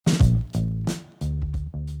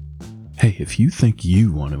Hey, if you think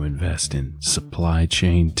you want to invest in supply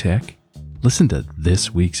chain tech, listen to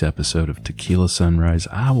this week's episode of Tequila Sunrise.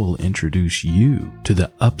 I will introduce you to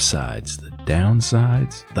the upsides, the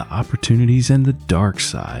downsides, the opportunities, and the dark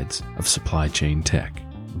sides of supply chain tech.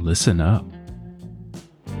 Listen up.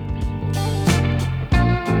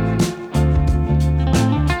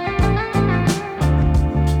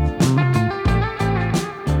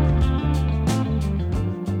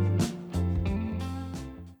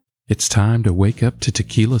 It's time to wake up to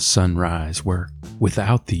Tequila Sunrise, where,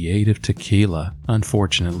 without the aid of tequila,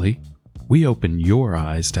 unfortunately, we open your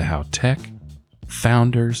eyes to how tech,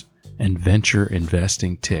 founders, and venture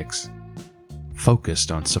investing ticks.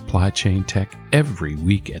 Focused on supply chain tech every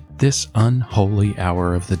week at this unholy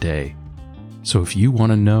hour of the day. So if you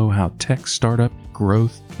want to know how tech startup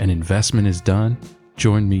growth and investment is done,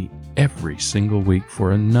 join me every single week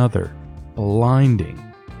for another blinding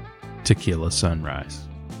Tequila Sunrise.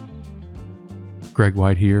 Greg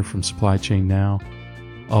White here from Supply Chain Now.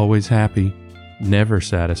 Always happy, never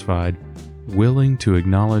satisfied, willing to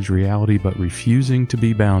acknowledge reality but refusing to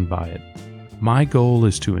be bound by it. My goal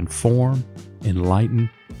is to inform, enlighten,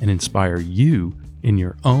 and inspire you in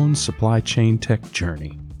your own supply chain tech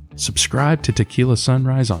journey. Subscribe to Tequila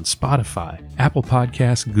Sunrise on Spotify, Apple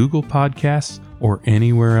Podcasts, Google Podcasts, or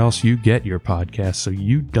anywhere else you get your podcasts so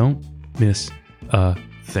you don't miss a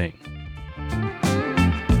thing.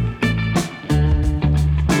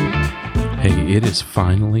 Hey, it is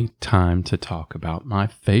finally time to talk about my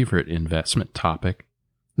favorite investment topic,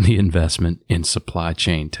 the investment in supply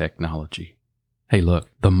chain technology. Hey, look,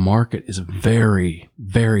 the market is very,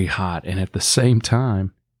 very hot, and at the same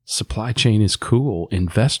time, supply chain is cool.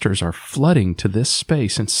 Investors are flooding to this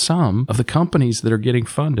space, and some of the companies that are getting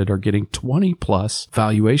funded are getting 20-plus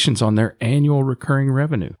valuations on their annual recurring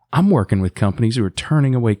revenue. I'm working with companies who are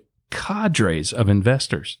turning away cadres of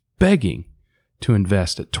investors, begging to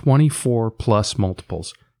invest at 24 plus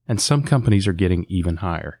multiples, and some companies are getting even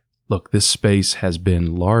higher. Look, this space has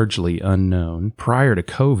been largely unknown. Prior to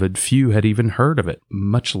COVID, few had even heard of it,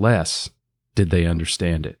 much less did they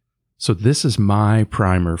understand it. So this is my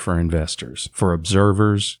primer for investors, for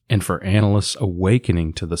observers, and for analysts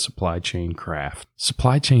awakening to the supply chain craft.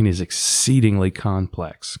 Supply chain is exceedingly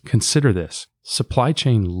complex. Consider this. Supply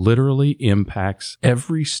chain literally impacts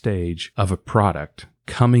every stage of a product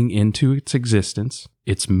coming into its existence,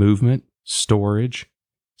 its movement, storage,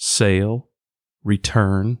 sale,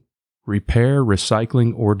 return, repair,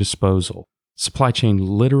 recycling, or disposal. Supply chain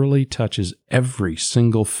literally touches every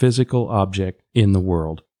single physical object in the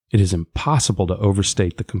world. It is impossible to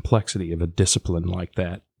overstate the complexity of a discipline like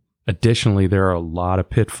that. Additionally, there are a lot of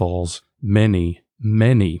pitfalls, many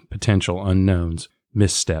potential unknowns,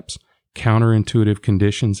 missteps, counterintuitive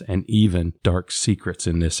conditions, and even dark secrets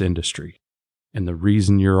in this industry. And the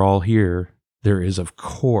reason you're all here, there is, of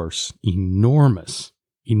course, enormous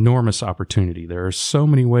opportunity. There are so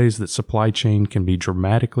many ways that supply chain can be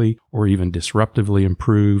dramatically or even disruptively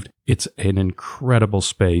improved. It's an incredible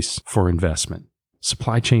space for investment.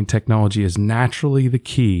 Supply chain technology is naturally the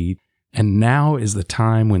key, and now is the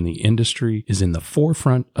time when the industry is in the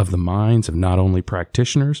forefront of the minds of not only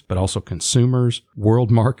practitioners, but also consumers,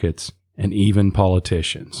 world markets, and even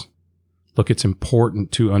politicians. Look, it's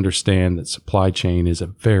important to understand that supply chain is a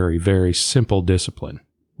very, very simple discipline.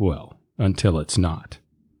 Well, until it's not.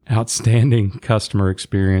 Outstanding customer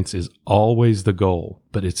experience is always the goal,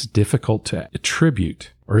 but it's difficult to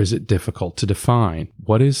attribute, or is it difficult to define?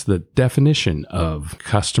 What is the definition of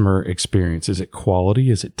customer experience? Is it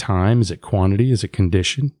quality? Is it time? Is it quantity? Is it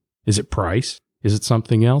condition? Is it price? Is it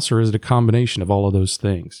something else, or is it a combination of all of those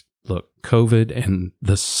things? Look, COVID and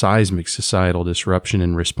the seismic societal disruption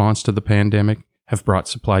in response to the pandemic have brought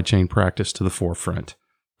supply chain practice to the forefront.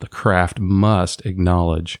 The craft must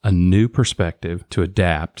acknowledge a new perspective to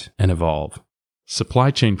adapt and evolve.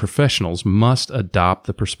 Supply chain professionals must adopt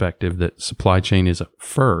the perspective that supply chain is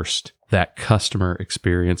first that customer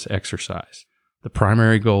experience exercise. The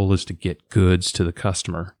primary goal is to get goods to the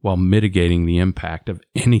customer while mitigating the impact of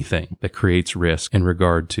anything that creates risk in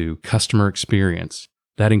regard to customer experience.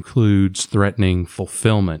 That includes threatening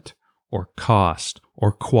fulfillment, or cost,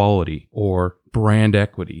 or quality, or brand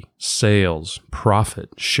equity, sales, profit,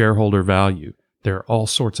 shareholder value. There are all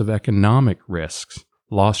sorts of economic risks,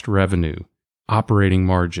 lost revenue, operating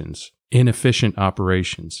margins, inefficient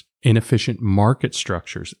operations, inefficient market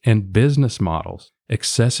structures and business models,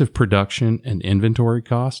 excessive production and inventory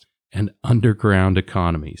cost, and underground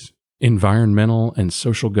economies. Environmental and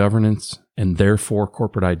social governance, and therefore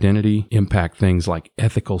corporate identity, impact things like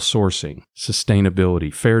ethical sourcing,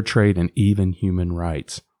 sustainability, fair trade, and even human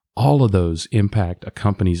rights. All of those impact a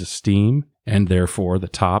company's esteem and therefore the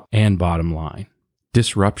top and bottom line.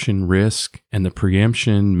 Disruption risk and the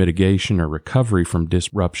preemption, mitigation, or recovery from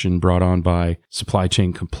disruption brought on by supply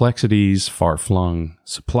chain complexities, far-flung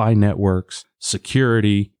supply networks,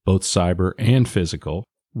 security, both cyber and physical,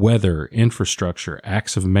 weather, infrastructure,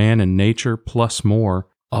 acts of man and nature, plus more,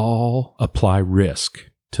 all apply risk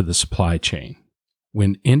to the supply chain.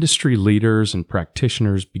 When industry leaders and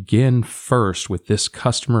practitioners begin first with this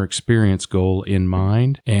customer experience goal in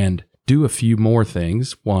mind and do a few more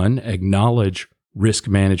things, one, acknowledge risk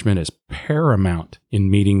management is paramount in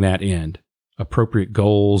meeting that end. Appropriate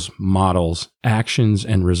goals, models, actions,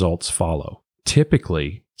 and results follow.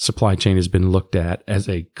 Typically, supply chain has been looked at as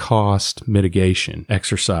a cost mitigation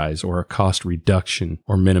exercise or a cost reduction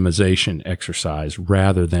or minimization exercise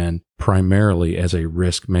rather than primarily as a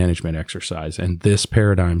risk management exercise. And this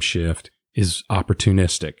paradigm shift is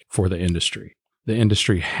opportunistic for the industry. The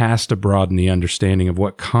industry has to broaden the understanding of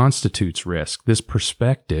what constitutes risk. This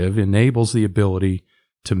perspective enables the ability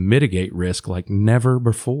to mitigate risk like never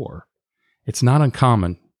before. It's not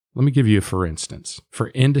uncommon. Let me give you a for instance. For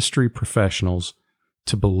industry professionals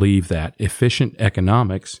to believe that efficient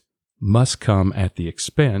economics must come at the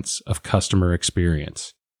expense of customer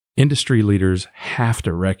experience. Industry leaders have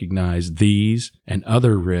to recognize these and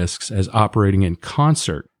other risks as operating in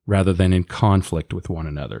concert rather than in conflict with one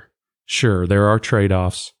another. Sure, there are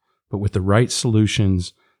trade-offs, but with the right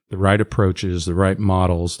solutions, the right approaches, the right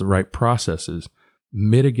models, the right processes,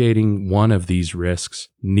 mitigating one of these risks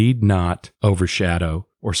need not overshadow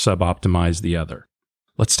or suboptimize the other.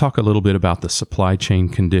 Let's talk a little bit about the supply chain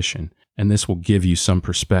condition, and this will give you some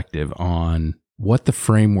perspective on what the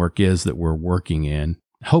framework is that we're working in,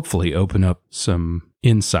 hopefully open up some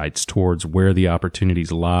insights towards where the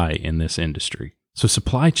opportunities lie in this industry. So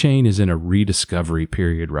supply chain is in a rediscovery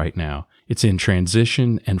period right now. It's in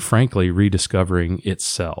transition and frankly rediscovering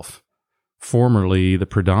itself. Formerly, the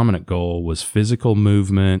predominant goal was physical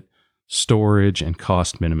movement, storage, and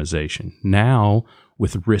cost minimization. Now,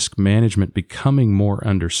 with risk management becoming more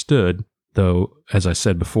understood, though, as I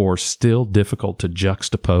said before, still difficult to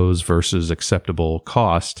juxtapose versus acceptable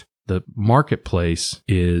cost, the marketplace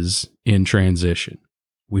is in transition.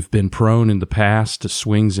 We've been prone in the past to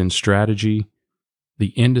swings in strategy.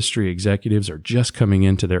 The industry executives are just coming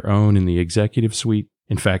into their own in the executive suite.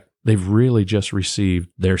 In fact, they've really just received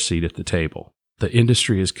their seat at the table. The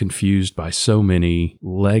industry is confused by so many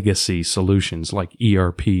legacy solutions like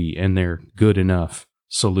ERP and their good enough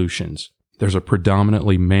solutions. There's a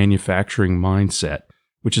predominantly manufacturing mindset,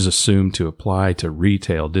 which is assumed to apply to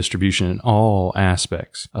retail, distribution, and all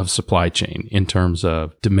aspects of supply chain in terms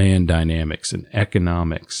of demand dynamics and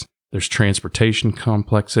economics. There's transportation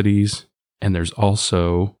complexities, and there's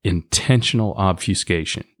also intentional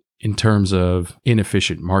obfuscation in terms of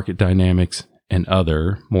inefficient market dynamics and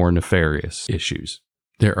other more nefarious issues.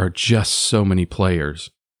 There are just so many players,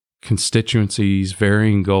 constituencies,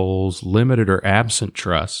 varying goals, limited or absent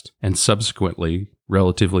trust, and subsequently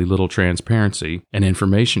relatively little transparency and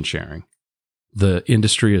information sharing. The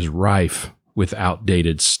industry is rife with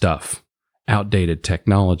outdated stuff, outdated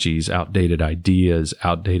technologies, outdated ideas,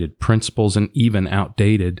 outdated principles, and even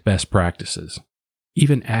outdated best practices.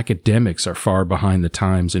 Even academics are far behind the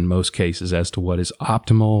times in most cases as to what is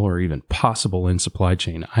optimal or even possible in supply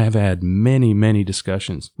chain. I have had many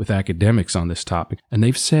discussions with academics on this topic, and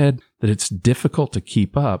they've said that it's difficult to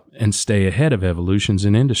keep up and stay ahead of evolutions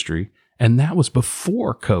in industry, and that was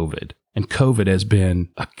before COVID. And COVID has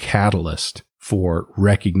been a catalyst for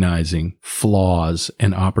recognizing flaws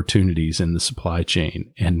and opportunities in the supply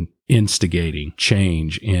chain and instigating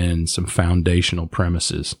change in some foundational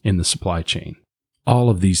premises in the supply chain.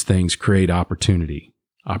 All of these things create opportunity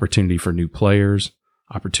for new players,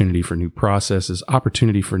 opportunity for new processes,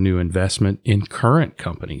 opportunity for new investment in current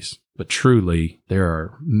companies. But truly, there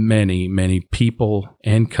are many people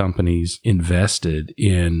and companies invested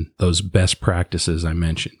in those best practices I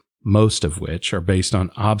mentioned, most of which are based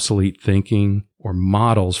on obsolete thinking or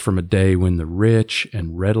models from a day when the rich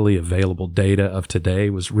and readily available data of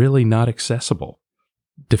today was really not accessible.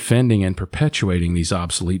 Defending and perpetuating these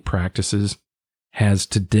obsolete practices has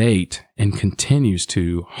to date and continues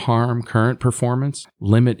to harm current performance,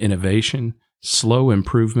 limit innovation, slow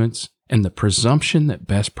improvements, and the presumption that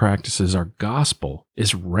best practices are gospel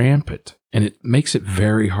is rampant, and it makes it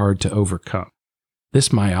very hard to overcome.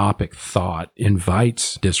 This myopic thought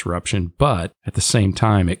invites disruption, but at the same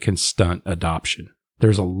time, it can stunt adoption.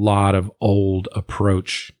 There's a lot of old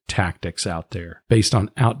approach tactics out there based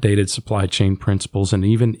on outdated supply chain principles, and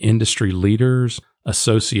even industry leaders,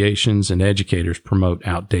 associations, and educators promote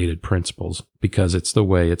outdated principles because it's the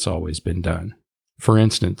way it's always been done. For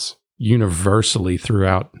instance, universally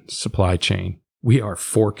throughout supply chain. We are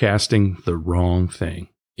forecasting the wrong thing.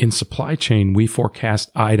 In supply chain, we forecast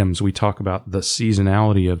items. We talk about the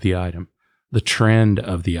seasonality of the item, the trend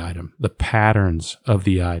of the item, the patterns of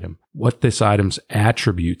the item, what this item's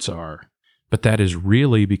attributes are. But that is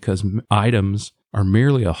really because items are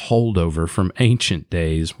merely a holdover from ancient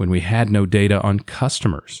days when we had no data on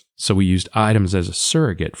customers. So we used items as a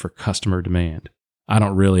surrogate for customer demand. I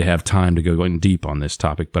don't really have time to go in deep on this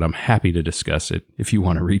topic, but I'm happy to discuss it. If you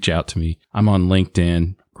want to reach out to me, I'm on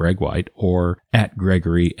LinkedIn, Greg White, or at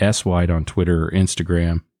Gregory S. White on Twitter or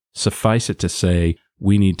Instagram. Suffice it to say,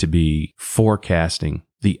 we need to be forecasting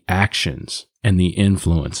the actions and the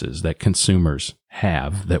influences that consumers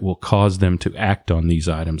have that will cause them to act on these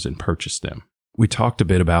items and purchase them. We talked a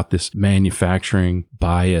bit about this manufacturing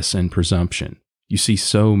bias and presumption. You see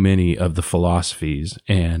so many of the philosophies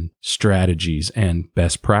and strategies and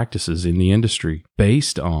best practices in the industry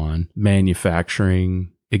based on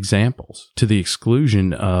manufacturing examples to the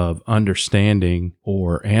exclusion of understanding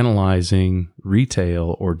or analyzing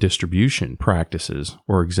retail or distribution practices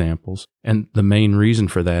or examples. And the main reason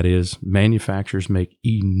for that is manufacturers make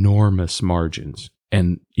enormous margins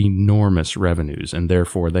and enormous revenues, and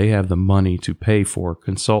therefore they have the money to pay for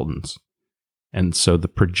consultants. And so the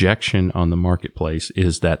projection on the marketplace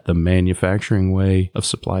is that the manufacturing way of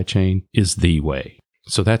supply chain is the way.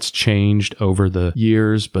 So that's changed over the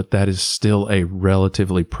years, but that is still a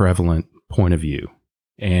relatively prevalent point of view.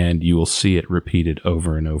 And you will see it repeated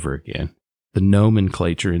over and over again. The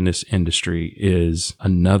nomenclature in this industry is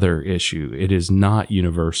another issue. It is not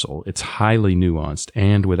universal. It's highly nuanced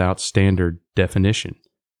and without standard definition.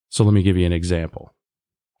 So let me give you an example.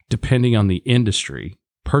 Depending on the industry,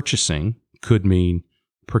 purchasing could mean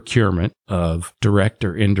procurement of direct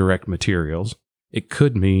or indirect materials. It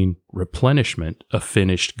could mean replenishment of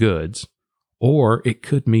finished goods, or it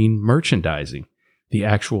could mean merchandising, the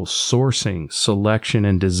actual sourcing, selection,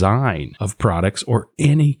 and design of products, or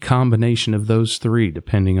any combination of those three,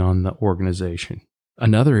 depending on the organization.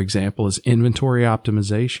 Another example is inventory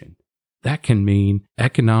optimization. That can mean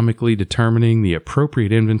economically determining the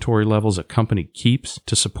appropriate inventory levels a company keeps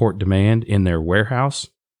to support demand in their warehouse,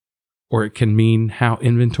 or it can mean how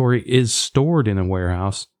inventory is stored in a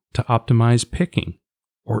warehouse to optimize picking,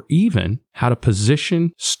 or even how to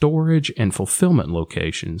position storage and fulfillment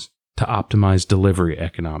locations to optimize delivery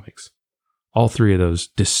economics. All three of those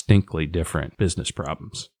distinctly different business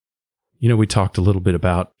problems. You know, we talked a little bit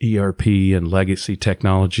about ERP and legacy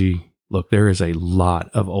technology. Look, there is a lot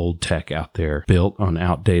of old tech out there built on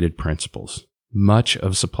outdated principles. Much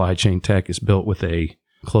of supply chain tech is built with a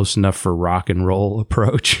close enough for rock and roll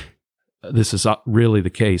approach. This is really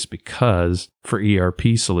the case because for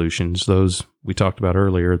ERP solutions, those we talked about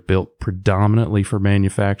earlier, built predominantly for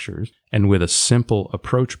manufacturers and with a simple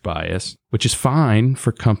approach bias, which is fine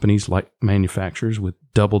for companies like manufacturers with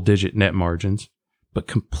double-digit net margins, but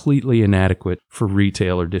completely inadequate for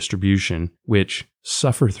retail or distribution, which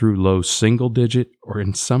suffer through low single-digit or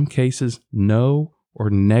in some cases no or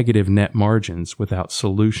negative net margins without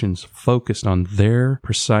solutions focused on their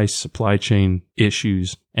precise supply chain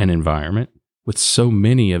issues and environment. With so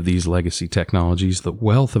many of these legacy technologies, the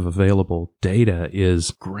wealth of available data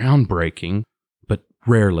is groundbreaking, but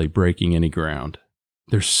rarely breaking any ground.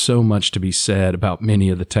 There's so much to be said about many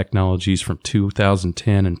of the technologies from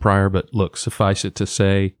 2010 and prior, but look, suffice it to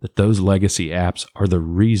say that those legacy apps are the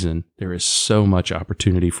reason there is so much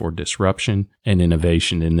opportunity for disruption and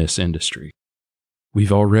innovation in this industry.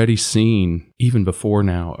 We've already seen, even before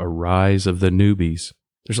now, a rise of the newbies.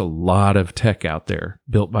 There's a lot of tech out there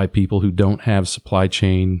built by people who don't have supply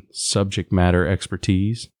chain subject matter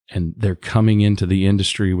expertise, and they're coming into the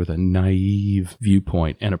industry with a naive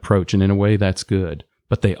viewpoint and approach, and in a way that's good.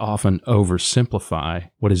 But they often oversimplify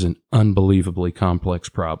what is an unbelievably complex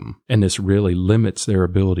problem, and this really limits their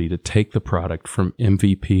ability to take the product from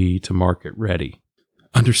MVP to market ready.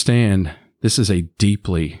 Understand, this is a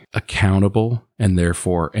deeply accountable and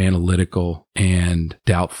therefore analytical and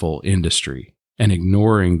doubtful industry, and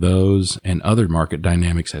ignoring those and other market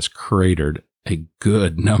dynamics has cratered a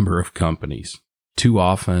good number of companies. Too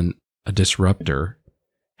often, a disruptor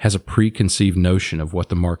has a preconceived notion of what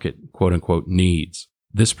the market, quote unquote, needs.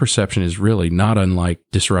 This perception is really not unlike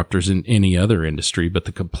disruptors in any other industry, but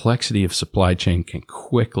the complexity of supply chain can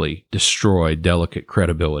quickly destroy delicate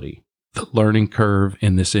credibility. The learning curve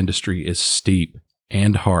in this industry is steep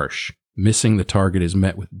and harsh. Missing the target is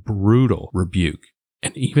met with brutal rebuke.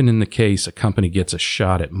 And even in the case a company gets a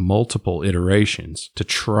shot at multiple iterations to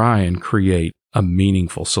try and create a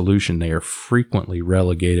meaningful solution, they are frequently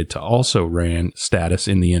relegated to also ran status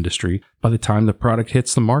in the industry by the time the product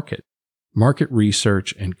hits the market. Market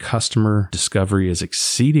research and customer discovery is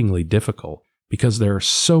exceedingly difficult because there are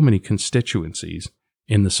so many constituencies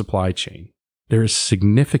in the supply chain. There is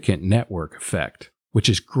significant network effect, which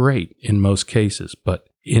is great in most cases, but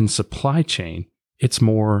in supply chain, it's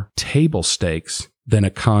more table stakes than a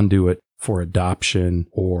conduit for adoption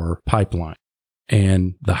or pipeline.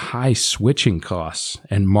 And the high switching costs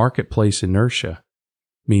and marketplace inertia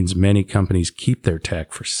means many companies keep their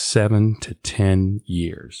tech for 7 to 10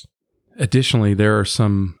 years. Additionally, there are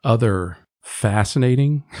some other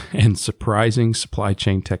fascinating and surprising supply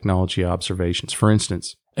chain technology observations. For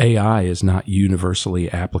instance, AI is not universally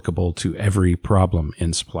applicable to every problem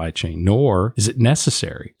in supply chain, nor is it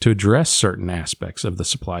necessary to address certain aspects of the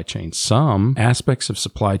supply chain. Some aspects of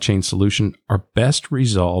supply chain solution are best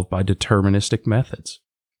resolved by deterministic methods.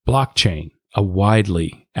 Blockchain, a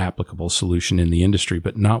widely applicable solution in the industry,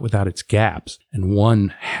 but not without its gaps, and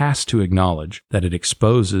one has to acknowledge that it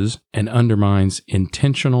exposes and undermines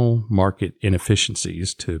intentional market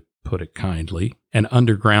inefficiencies, to put it kindly, and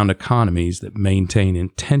underground economies that maintain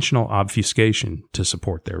intentional obfuscation to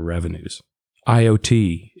support their revenues.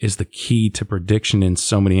 IoT is the key to prediction in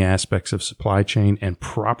so many aspects of supply chain, and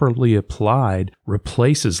properly applied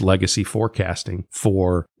replaces legacy forecasting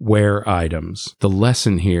for wear items. The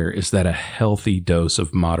lesson here is that a healthy dose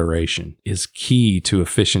of moderation is key to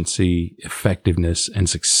efficiency, effectiveness, and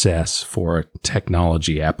success for a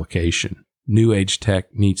technology application. New age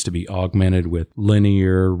tech needs to be augmented with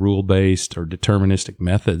linear, rule-based, or deterministic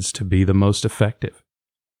methods to be the most effective.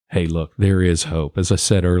 Hey, look, there is hope. As I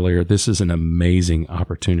said earlier, this is an amazing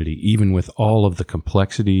opportunity. Even with all of the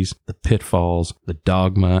complexities, the pitfalls, the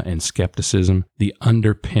dogma and skepticism, the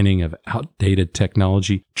underpinning of outdated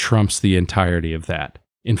technology trumps the entirety of that.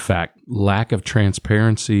 In fact, lack of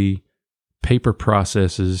transparency, paper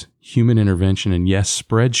processes, human intervention, and yes,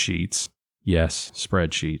 spreadsheets,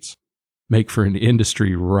 make for an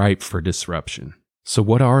industry ripe for disruption. So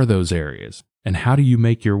what are those areas? And how do you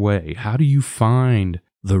make your way? How do you find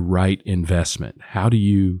the right investment? How do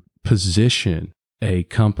you position a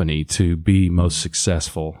company to be most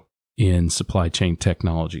successful in supply chain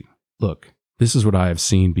technology? Look, this is what I have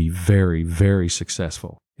seen be very, very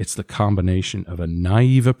successful. It's the combination of a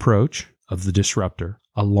naive approach of the disruptor,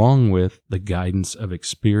 along with the guidance of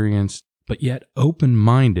experienced but yet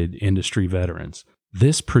open-minded industry veterans.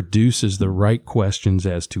 This produces the right questions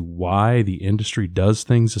as to why the industry does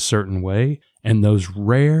things a certain way, and those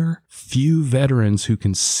rare few veterans who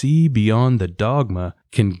can see beyond the dogma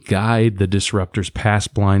can guide the disruptors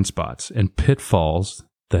past blind spots and pitfalls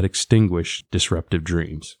that extinguish disruptive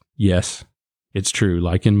dreams. Yes, it's true,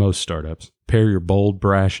 like in most startups. Pair your bold,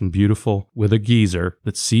 brash, and beautiful with a geezer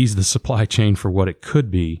that sees the supply chain for what it could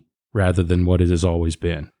be rather than what it has always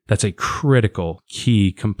been. That's a critical,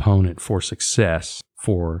 key component for success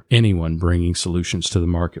for anyone bringing solutions to the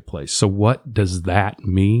marketplace. So what does that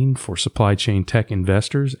mean for supply chain tech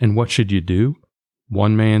investors, and what should you do?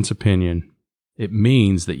 One man's opinion. It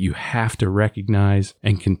means that you have to recognize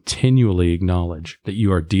and continually acknowledge that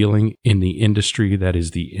you are dealing in the industry that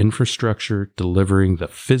is the infrastructure delivering the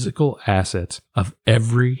physical assets of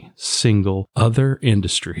every single other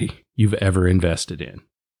industry you've ever invested in.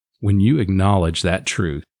 When you acknowledge that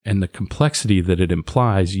truth and the complexity that it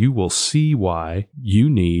implies, you will see why you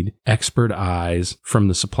need expert eyes from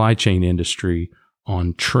the supply chain industry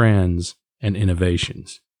on trends and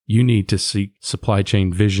innovations. You need to seek supply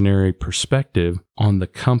chain visionary perspective on the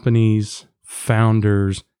companies,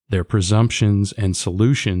 founders, their presumptions and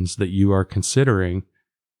solutions that you are considering.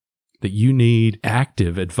 That you need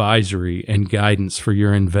active advisory and guidance for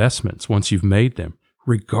your investments once you've made them,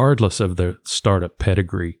 regardless of the startup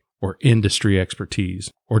pedigree or industry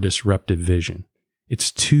expertise or disruptive vision.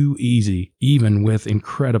 It's too easy, even with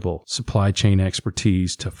incredible supply chain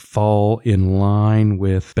expertise, to fall in line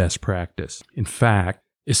with best practice. In fact,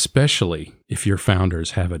 especially if your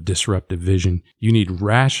founders have a disruptive vision, you need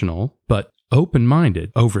rational but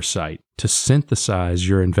open-minded oversight to synthesize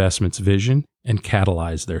your investment's vision and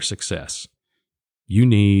catalyze their success. You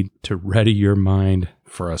need to ready your mind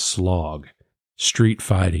for a slog, street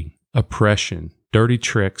fighting, oppression, dirty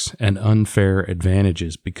tricks, and unfair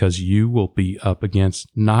advantages, because you will be up against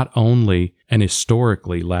not only an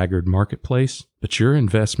historically laggard marketplace, but your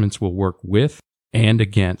investments will work with and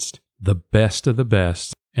against the best of the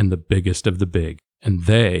best and the biggest of the big. And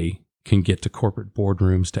they can get to corporate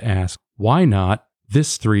boardrooms to ask, why not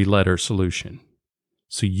this 3-letter solution?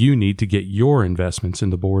 So you need to get your investments in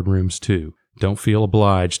the boardrooms too. Don't feel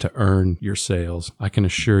obliged to earn your sales. I can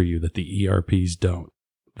assure you that the ERPs don't.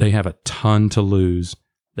 They have a ton to lose.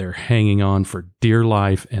 They're hanging on for dear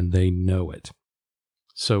life, and they know it.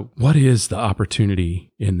 So what is the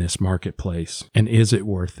opportunity in this marketplace, and is it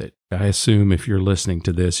worth it? I assume if you're listening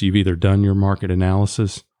to this, you've either done your market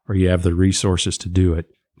analysis or you have the resources to do it,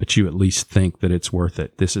 but you at least think that it's worth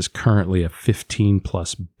it. This is currently a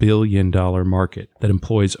 $15+ billion market that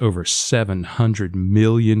employs over 700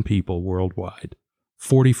 million people worldwide,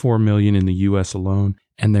 44 million in the U.S. alone,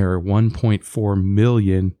 and there are 1.4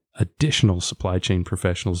 million additional supply chain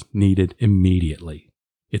professionals needed immediately.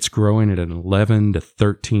 It's growing at an 11 to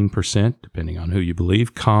 13%, depending on who you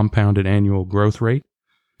believe, compounded annual growth rate,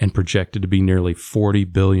 and projected to be nearly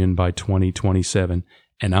 $40 billion by 2027.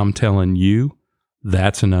 And I'm telling you,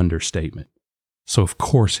 that's an understatement. So of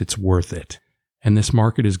course it's worth it. And this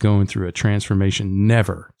market is going through a transformation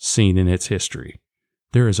never seen in its history.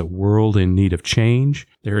 There is a world in need of change.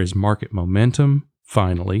 There is market momentum,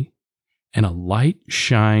 finally, and a light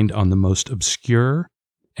shined on the most obscure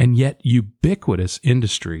and yet ubiquitous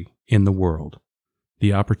industry in the world.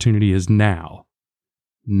 The opportunity is now,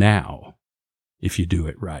 if you do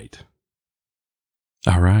it right.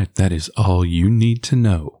 All right, that is all you need to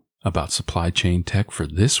know about supply chain tech for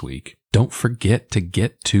this week. Don't forget to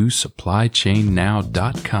get to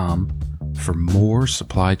supplychainnow.com for more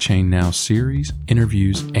Supply Chain Now series,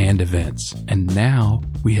 interviews, and events. And now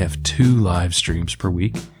we have 2 live streams per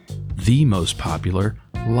week, the most popular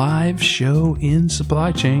live show in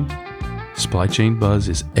supply chain. Supply Chain Buzz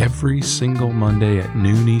is every single Monday at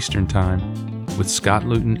noon Eastern Time with Scott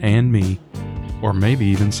Luton and me, or maybe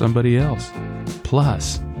even somebody else.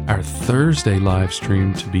 Plus, our Thursday live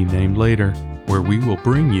stream to be named later, where we will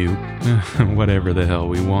bring you whatever the hell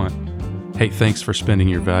we want. Hey, thanks for spending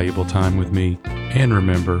your valuable time with me. And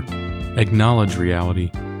remember, acknowledge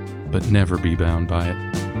reality, but never be bound by it.